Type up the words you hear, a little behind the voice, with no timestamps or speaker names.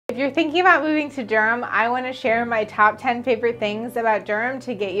If you're thinking about moving to Durham, I want to share my top 10 favorite things about Durham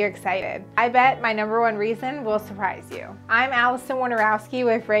to get you excited. I bet my #1 reason will surprise you. I'm Alison Wojnarowski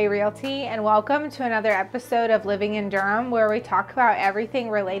with Ray Realty, and welcome to another episode of Living in Durham, where we talk about everything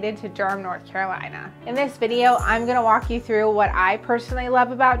related to Durham, North Carolina. In this video, I'm going to walk you through what I personally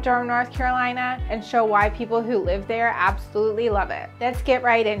love about Durham, North Carolina, and show why people who live there absolutely love it. Let's get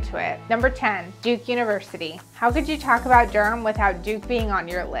right into it. Number 10, Duke University. How could you talk about Durham without Duke being on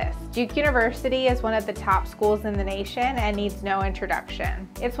your list? Duke University is one of the top schools in the nation and needs no introduction.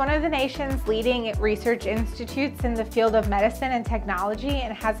 It's one of the nation's leading research institutes in the field of medicine and technology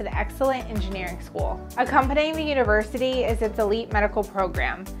and has an excellent engineering school. Accompanying the university is its elite medical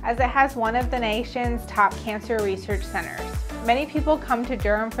program, as it has one of the nation's top cancer research centers. Many people come to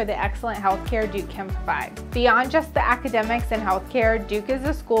Durham for the excellent healthcare Duke can provide. Beyond just the academics and healthcare, Duke is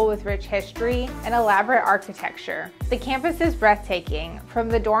a school with rich history and elaborate architecture. The campus is breathtaking. From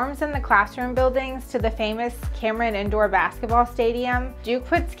the dorms and the classroom buildings to the famous Cameron Indoor Basketball Stadium, Duke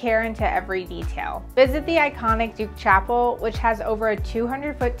puts care into every detail. Visit the iconic Duke Chapel, which has over a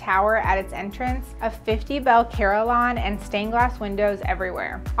 200-foot tower at its entrance, a 50-bell carillon, and stained glass windows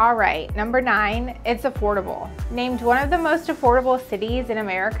everywhere. All right, number 9, it's affordable. Named one of the most affordable cities in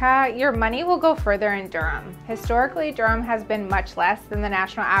America, your money will go further in Durham. Historically, Durham has been much less than the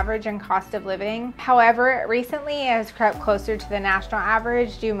national average in cost of living. However, recently it has crept closer to the national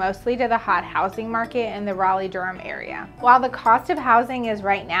average due mostly to the hot housing market in the Raleigh-Durham area. While the cost of housing is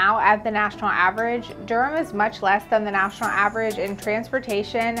right now at the national average, Durham is much less than the national average in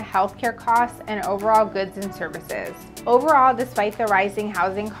transportation, healthcare costs, and overall goods and services. Overall, despite the rising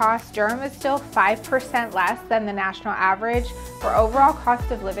housing costs, Durham is still 5% less than the national average for overall cost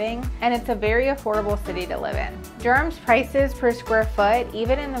of living, and it's a very affordable city to live in. Durham's prices per square foot,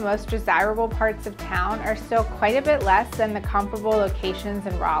 even in the most desirable parts of town, are still quite a bit less than the comparable locations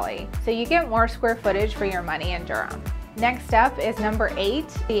in Raleigh, so you get more square footage for your money in Durham. Next up is number 8,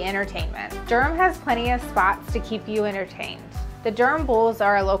 the entertainment. Durham has plenty of spots to keep you entertained. The Durham Bulls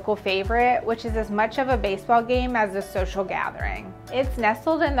are a local favorite, which is as much of a baseball game as a social gathering. It's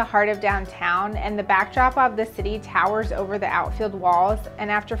nestled in the heart of downtown, and the backdrop of the city towers over the outfield walls, and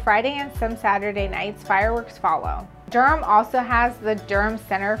after Friday and some Saturday nights, fireworks follow. Durham also has the Durham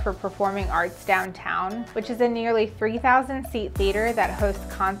Center for Performing Arts downtown, which is a nearly 3,000-seat theater that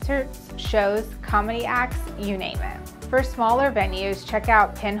hosts concerts, shows, comedy acts, you name it. For smaller venues, check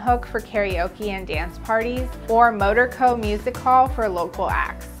out Pinhook for karaoke and dance parties, or Motorco Music Hall for local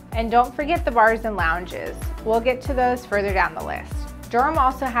acts. And don't forget the bars and lounges. We'll get to those further down the list. Durham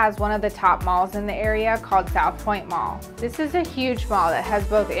also has one of the top malls in the area called South Point Mall. This is a huge mall that has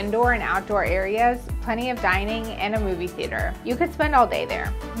both indoor and outdoor areas, plenty of dining, and a movie theater. You could spend all day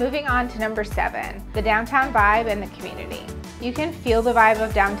there. Moving on to number 7, the downtown vibe and the community. You can feel the vibe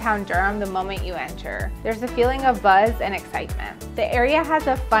of downtown Durham the moment you enter. There's a feeling of buzz and excitement. The area has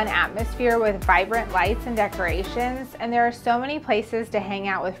a fun atmosphere with vibrant lights and decorations, and there are so many places to hang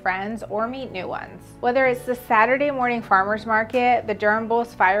out with friends or meet new ones. Whether it's the Saturday morning farmers market, the Durham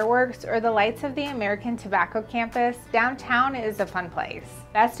Bulls fireworks, or the lights of the American Tobacco campus, downtown is a fun place.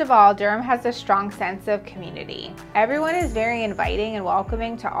 Best of all, Durham has a strong sense of community. Everyone is very inviting and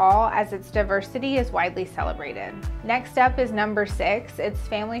welcoming to all, as its diversity is widely celebrated. Next up is number 6, it's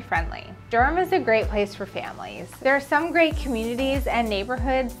family friendly. Durham is a great place for families. There are some great communities and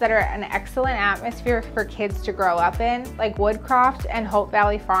neighborhoods that are an excellent atmosphere for kids to grow up in, like Woodcroft and Hope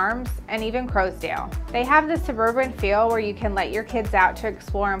Valley Farms, and even Crowsdale. They have the suburban feel where you can let your kids out to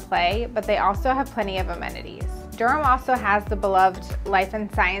explore and play, but they also have plenty of amenities. Durham also has the beloved Life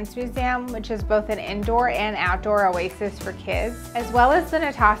and Science Museum, which is both an indoor and outdoor oasis for kids, as well as the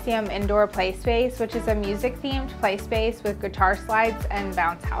Natassium Indoor Play Space, which is a music-themed play space with guitar slides and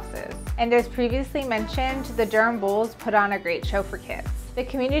bounce houses. And as previously mentioned, the Durham Bulls put on a great show for kids. The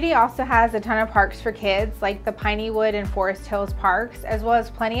community also has a ton of parks for kids, like the Pineywood and Forest Hills parks, as well as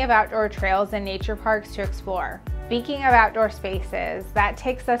plenty of outdoor trails and nature parks to explore. Speaking of outdoor spaces, that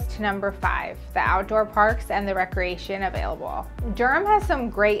takes us to number 5, the outdoor parks and the recreation available. Durham has some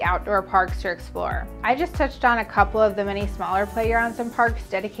great outdoor parks to explore. I just touched on a couple of the many smaller playgrounds and parks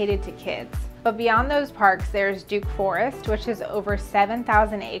dedicated to kids. But beyond those parks, there's Duke Forest, which is over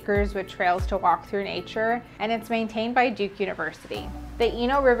 7,000 acres with trails to walk through nature, and it's maintained by Duke University. The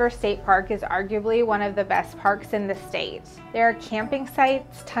Eno River State Park is arguably one of the best parks in the state. There are camping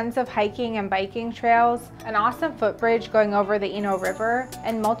sites, tons of hiking and biking trails, an awesome footbridge going over the Eno River,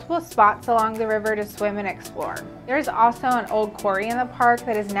 and multiple spots along the river to swim and explore. There's also an old quarry in the park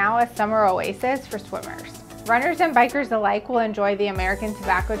that is now a summer oasis for swimmers. Runners and bikers alike will enjoy the American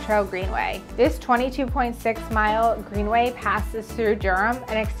Tobacco Trail Greenway. This 22.6-mile greenway passes through Durham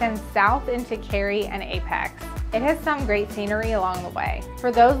and extends south into Cary and Apex. It has some great scenery along the way.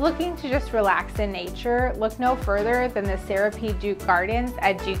 For those looking to just relax in nature, look no further than the Sarah P. Duke Gardens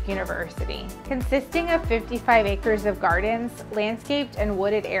at Duke University. Consisting of 55 acres of gardens, landscaped and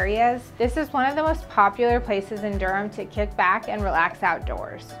wooded areas, this is one of the most popular places in Durham to kick back and relax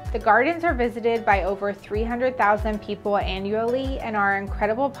outdoors. The gardens are visited by over 300,000 people annually and are an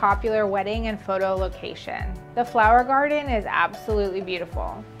incredible popular wedding and photo location. The flower garden is absolutely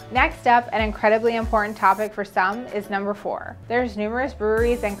beautiful. Next up, an incredibly important topic for some is number 4. There's numerous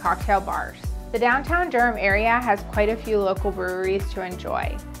breweries and cocktail bars. The downtown Durham area has quite a few local breweries to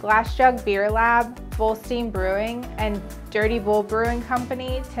enjoy. Glass Jug Beer Lab, Full Steam Brewing, and Dirty Bull Brewing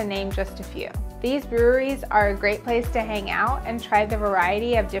Company, to name just a few. These breweries are a great place to hang out and try the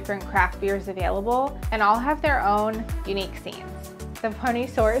variety of different craft beers available, and all have their own unique scenes. The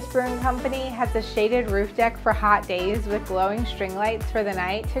Ponysaurus Brewing Company has a shaded roof deck for hot days with glowing string lights for the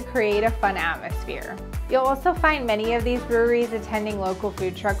night to create a fun atmosphere. You'll also find many of these breweries attending local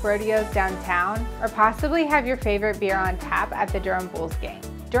food truck rodeos downtown, or possibly have your favorite beer on tap at the Durham Bulls game.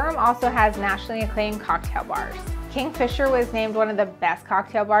 Durham also has nationally acclaimed cocktail bars. Kingfisher was named one of the best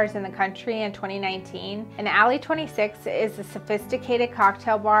cocktail bars in the country in 2019, and Alley 26 is a sophisticated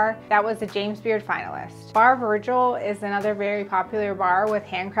cocktail bar that was a James Beard finalist. Bar Virgil is another very popular bar with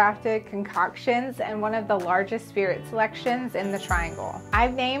handcrafted concoctions and one of the largest spirit selections in the Triangle.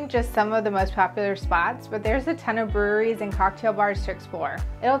 I've named just some of the most popular spots, but there's a ton of breweries and cocktail bars to explore.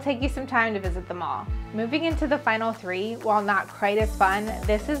 It'll take you some time to visit them all. Moving into the final 3, while not quite as fun,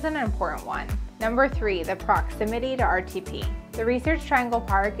 this is an important one. Number 3, the proximity to RTP. The Research Triangle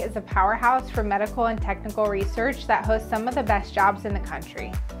Park is a powerhouse for medical and technical research that hosts some of the best jobs in the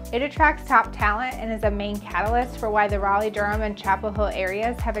country. It attracts top talent and is a main catalyst for why the Raleigh, Durham, and Chapel Hill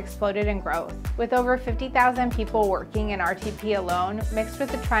areas have exploded in growth. With over 50,000 people working in RTP alone, mixed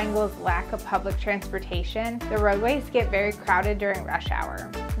with the Triangle's lack of public transportation, the roadways get very crowded during rush hour.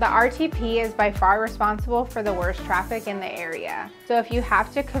 The RTP is by far responsible for the worst traffic in the area. So if you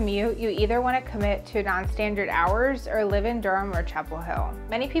have to commute, you either want to commit to non-standard hours or live in Durham or Chapel Hill.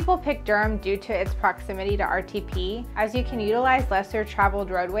 Many people pick Durham due to its proximity to RTP, as you can utilize lesser traveled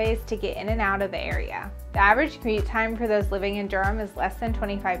roadways to get in and out of the area. The average commute time for those living in Durham is less than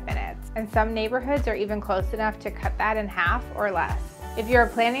 25 minutes, and some neighborhoods are even close enough to cut that in half or less. If you're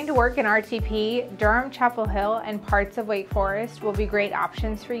planning to work in RTP, Durham, Chapel Hill, and parts of Wake Forest will be great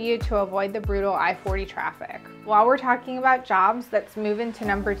options for you to avoid the brutal I-40 traffic. While we're talking about jobs, let's move into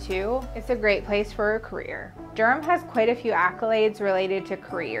number 2. It's a great place for a career. Durham has quite a few accolades related to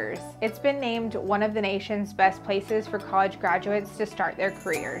careers. It's been named one of the nation's best places for college graduates to start their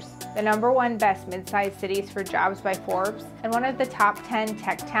careers, the #1 best mid-sized cities for jobs by Forbes, and one of the top 10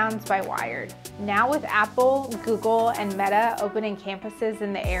 tech towns by Wired. Now with Apple, Google, and Meta opening campuses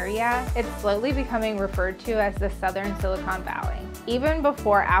in the area, it's slowly becoming referred to as the Southern Silicon Valley. Even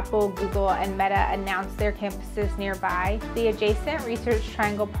before Apple, Google, and Meta announced their campuses nearby, the adjacent Research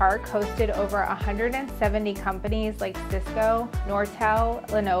Triangle Park hosted over 170 companies like Cisco, Nortel,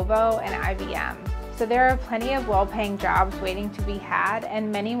 Lenovo, and IBM. So there are plenty of well-paying jobs waiting to be had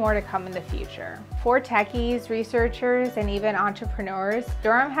and many more to come in the future. For techies, researchers, and even entrepreneurs,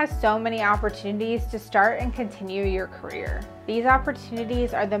 Durham has so many opportunities to start and continue your career. These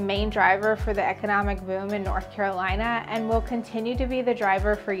opportunities are the main driver for the economic boom in North Carolina and will continue to be the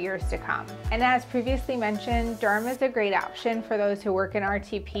driver for years to come. And as previously mentioned, Durham is a great option for those who work in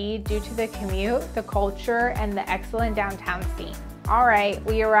RTP due to the commute, the culture, and the excellent downtown scene. All right,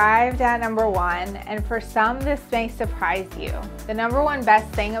 we arrived at number 1, and for some this may surprise you. The #1 best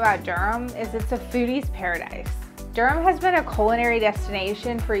thing about Durham is it's a foodie's paradise. Durham has been a culinary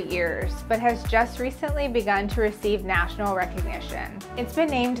destination for years, but has just recently begun to receive national recognition. It's been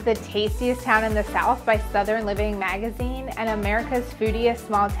named the tastiest town in the South by Southern Living magazine and America's foodiest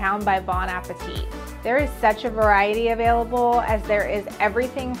small town by Bon Appetit. There is such a variety available, as there is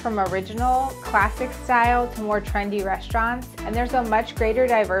everything from original, classic style to more trendy restaurants, and there's a much greater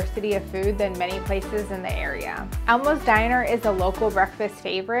diversity of food than many places in the area. Elmo's Diner is a local breakfast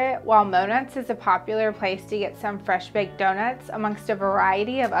favorite, while Monuts is a popular place to get some fresh-baked donuts amongst a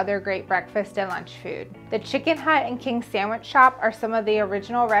variety of other great breakfast and lunch food. The Chicken Hut and King's Sandwich Shop are some of the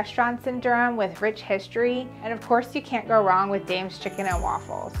original restaurants in Durham with rich history, and of course you can't go wrong with Dame's Chicken and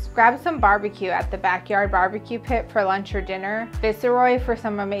Waffles. Grab some barbecue at the Backyard Barbecue Pit for lunch or dinner, Viceroy for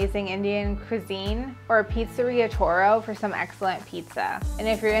some amazing Indian cuisine, or Pizzeria Toro for some excellent pizza. And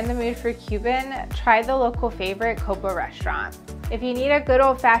if you're in the mood for Cuban, try the local favorite Copa restaurant. If you need a good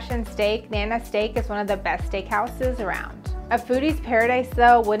old-fashioned steak, Nana Steak is one of the best steakhouses around. A foodie's paradise,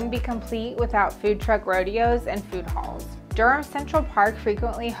 though, wouldn't be complete without food truck rodeos and food halls. Durham Central Park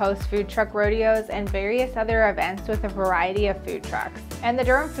frequently hosts food truck rodeos and various other events with a variety of food trucks. And the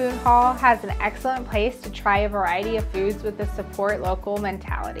Durham Food Hall has an excellent place to try a variety of foods with a support local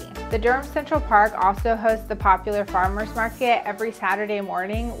mentality. The Durham Central Park also hosts the popular farmers market every Saturday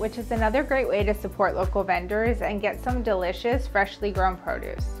morning, which is another great way to support local vendors and get some delicious, freshly grown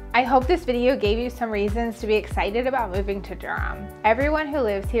produce. I hope this video gave you some reasons to be excited about moving to Durham. Everyone who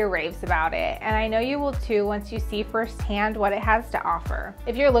lives here raves about it, and I know you will too once you see firsthand what it has to offer.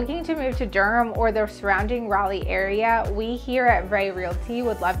 If you're looking to move to Durham or the surrounding Raleigh area, we here at Ray Realty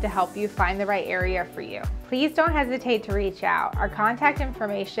would love to help you find the right area for you. Please don't hesitate to reach out. Our contact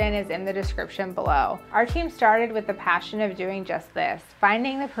information is in the description below. Our team started with the passion of doing just this,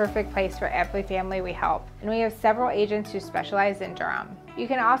 finding the perfect place for every family we help, and we have several agents who specialize in Durham. You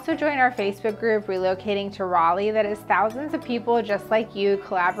can also join our Facebook group, Relocating to Raleigh, that is thousands of people just like you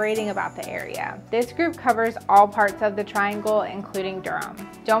collaborating about the area. This group covers all parts of the triangle, including Durham.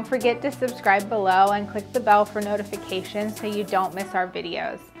 Don't forget to subscribe below and click the bell for notifications so you don't miss our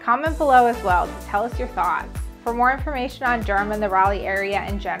videos. Comment below as well to tell us your thoughts. For more information on Durham and the Raleigh area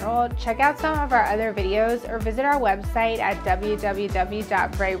in general, check out some of our other videos or visit our website at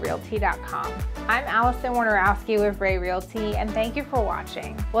www.rayrealty.com. I'm Alison Wojnarowski with Ray Realty, and thank you for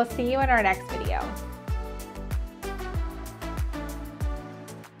watching. We'll see you in our next video.